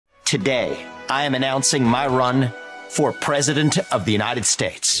Today, I am announcing my run for President of the United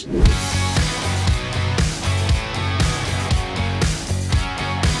States.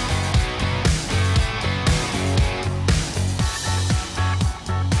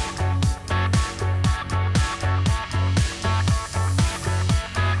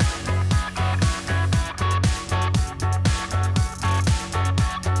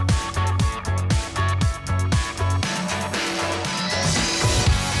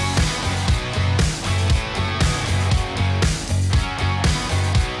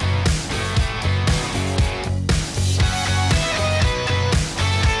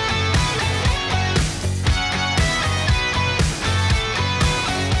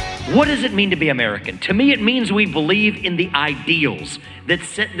 What does it mean to be American? To me, it means we believe in the ideals that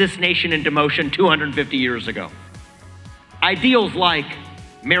set this nation into motion 250 years ago. Ideals like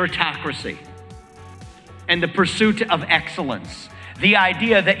meritocracy and the pursuit of excellence. The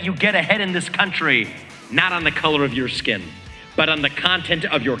idea that you get ahead in this country, not on the color of your skin, but on the content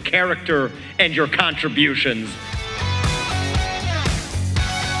of your character and your contributions.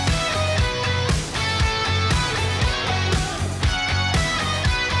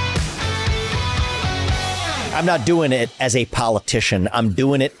 I'm not doing it as a politician. I'm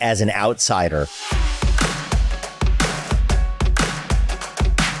doing it as an outsider.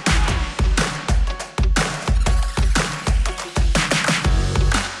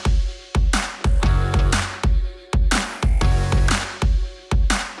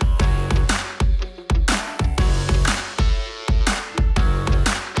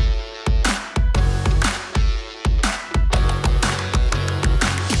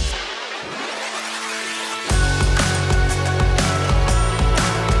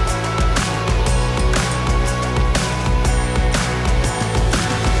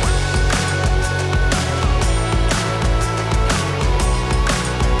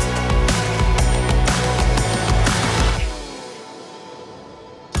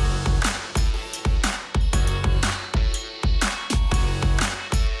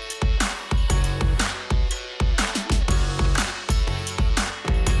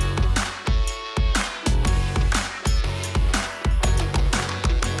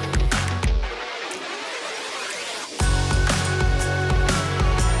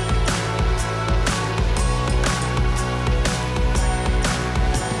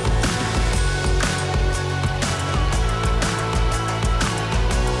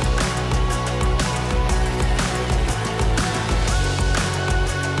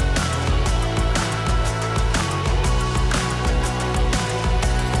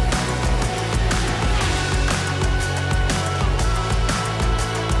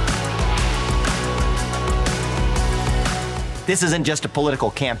 This isn't just a political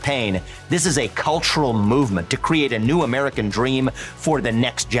campaign. This is a cultural movement to create a new American dream for the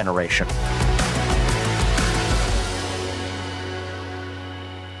next generation.